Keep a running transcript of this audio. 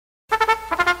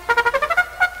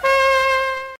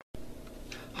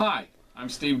Hi, I'm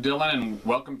Steve Dillon and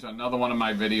welcome to another one of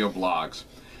my video blogs.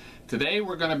 Today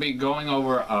we're going to be going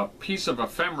over a piece of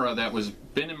ephemera that was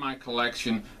been in my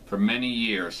collection for many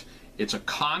years. It's a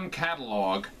Kahn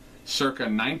catalog circa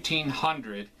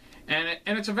 1900 and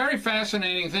it's a very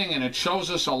fascinating thing, and it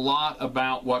shows us a lot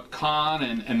about what Kahn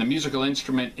and the musical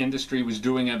instrument industry was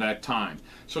doing at that time.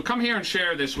 So come here and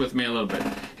share this with me a little bit.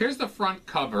 Here's the front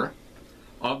cover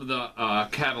of the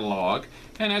catalog,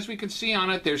 and as we can see on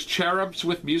it, there's cherubs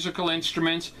with musical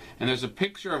instruments, and there's a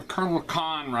picture of Colonel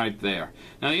Kahn right there.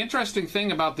 Now the interesting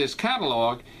thing about this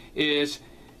catalog is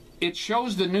it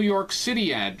shows the New York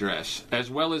City address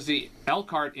as well as the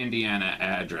Elkhart, Indiana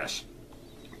address.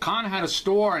 Kahn had a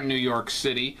store in New York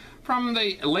City from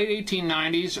the late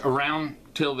 1890s around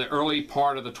till the early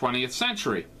part of the 20th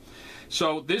century.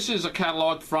 So this is a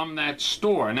catalog from that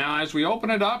store. Now as we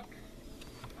open it up,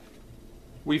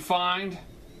 we find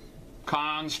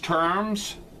Kahn's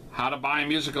terms, how to buy a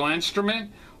musical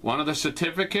instrument, one of the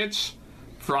certificates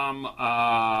from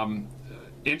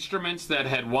instruments that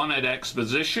had won at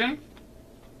exposition.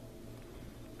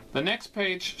 The next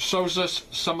page shows us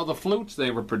some of the flutes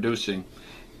they were producing.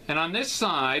 And on this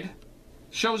side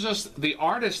shows us the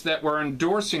artists that were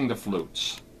endorsing the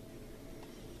flutes.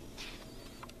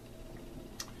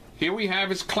 Here we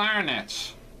have his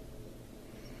clarinets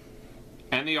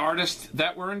and the artists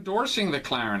that were endorsing the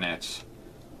clarinets.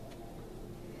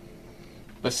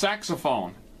 The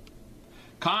saxophone.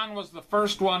 Kahn was the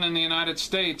first one in the United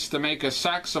States to make a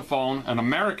saxophone, an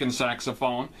American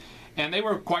saxophone, and they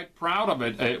were quite proud of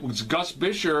it. It was Gus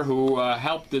Bisher who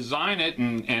helped design it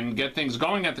and get things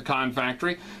going at the Kahn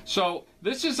factory. So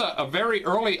this is a very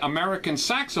early American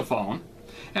saxophone.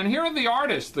 And here are the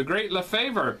artists. The great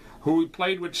Lefevre, who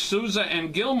played with Sousa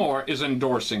and Gilmore, is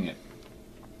endorsing it.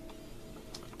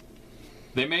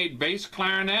 They made bass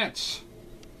clarinets.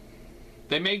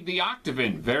 They made the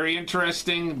octavin, very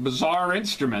interesting, bizarre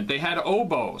instrument. They had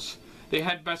oboes. They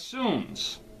had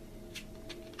bassoons.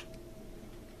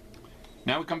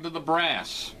 Now we come to the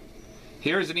brass.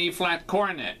 Here's an E-flat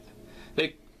cornet.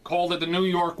 They called it the New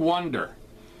York Wonder.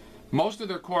 Most of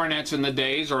their cornets in the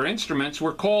days, or instruments,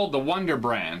 were called the Wonder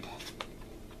brand.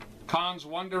 Kahn's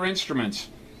Wonder Instruments.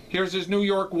 Here's his New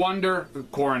York Wonder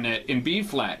cornet in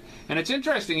B-flat. And it's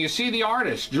interesting, you see the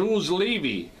artists, Jules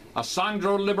Levy,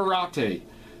 Alessandro Liberati,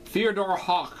 Theodore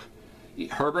Hoch,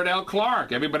 Herbert L.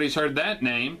 Clark, everybody's heard that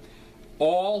name,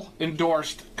 all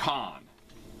endorsed Kahn.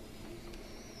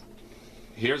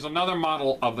 Here's another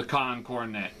model of the Kahn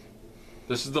cornet.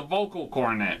 This is the vocal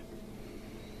cornet.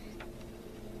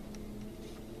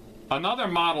 Another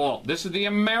model, this is the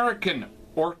American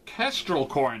orchestral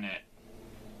cornet.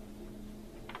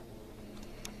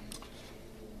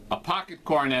 A pocket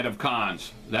cornet of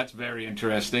Kahn's. That's very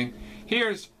interesting.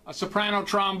 Here's a soprano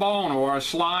trombone, or a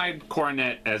slide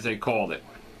cornet as they called it.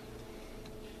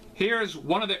 Here's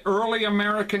one of the early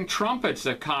American trumpets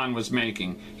that Kahn was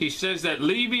making. He says that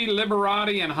Levy,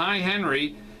 Liberati, and High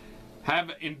Henry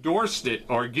have endorsed it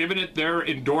or given it their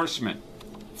endorsement.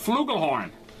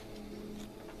 Flugelhorn.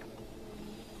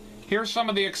 Here's some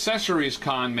of the accessories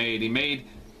Kahn made. He made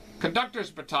conductor's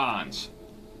batons.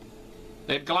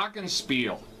 They had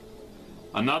glockenspiel.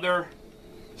 Another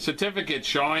certificate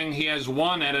showing he has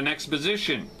won at an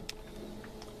exposition.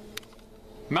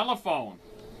 Mellophone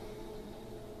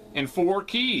in 4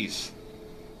 keys.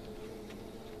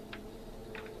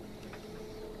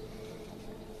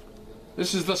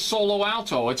 This is the solo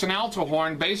alto. It's an alto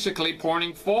horn basically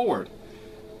pointing forward.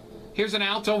 Here's an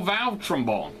alto valve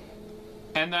trombone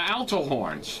and the alto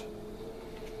horns.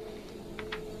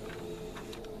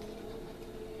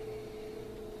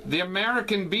 The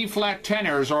American B-flat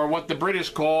tenors are what the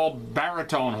British call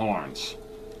baritone horns.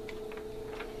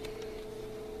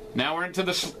 Now we're into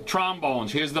the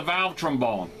trombones. Here's the valve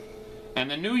trombone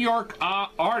and the New York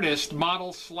artist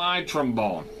model slide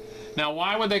trombone. Now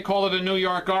why would they call it a New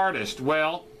York artist?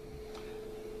 Well,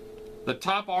 the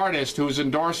top artist who's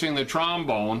endorsing the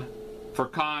trombone for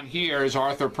Kahn here is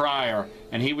Arthur Pryor,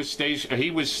 and he was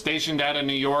stationed out of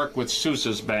New York with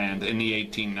Sousa's band in the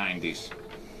 1890s.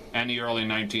 And the early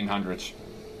 1900s.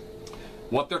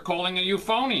 What they're calling a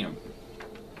euphonium.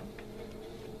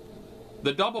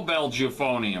 The double-belled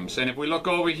euphoniums. And if we look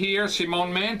over here,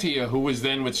 Simone Mantia, who was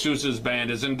then with Sousa's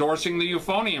band, is endorsing the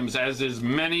euphoniums, as is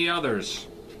many others.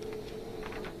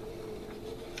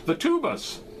 The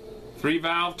tubas.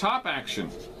 3-valve top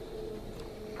action.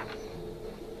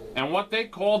 And what they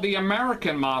call the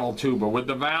American model tuba with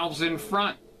the valves in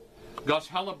front. Gus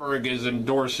Helleberg is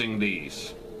endorsing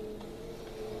these.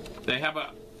 They have a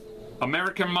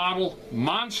American model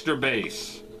monster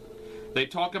bass. They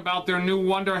talk about their new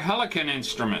Wonder Helicon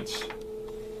instruments.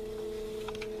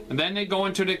 And then they go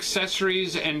into the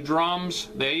accessories and drums.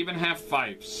 They even have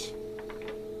fifes.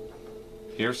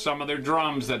 Here's some of their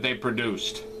drums that they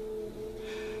produced.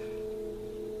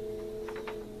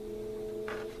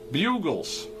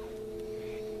 Bugles.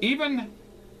 Even,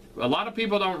 a lot of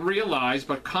people don't realize,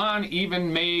 but Kahn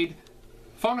even made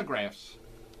phonographs.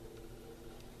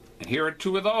 And here are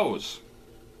two of those.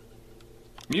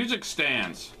 Music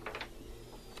stands.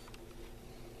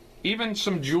 Even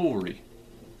some jewelry.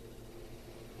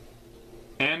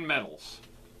 And medals.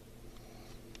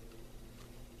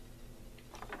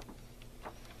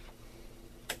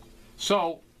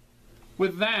 So,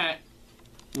 with that,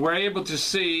 we're able to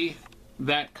see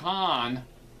that Kahn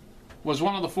was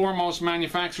one of the foremost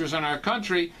manufacturers in our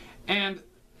country, and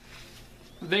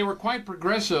they were quite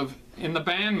progressive in the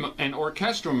band and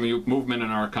orchestral movement in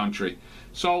our country.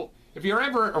 So, if you're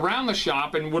ever around the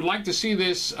shop and would like to see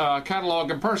this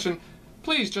catalog in person,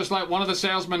 please just let one of the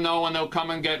salesmen know and they'll come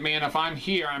and get me. And if I'm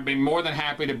here, I'd be more than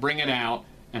happy to bring it out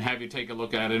and have you take a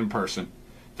look at it in person.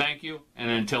 Thank you, and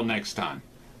until next time.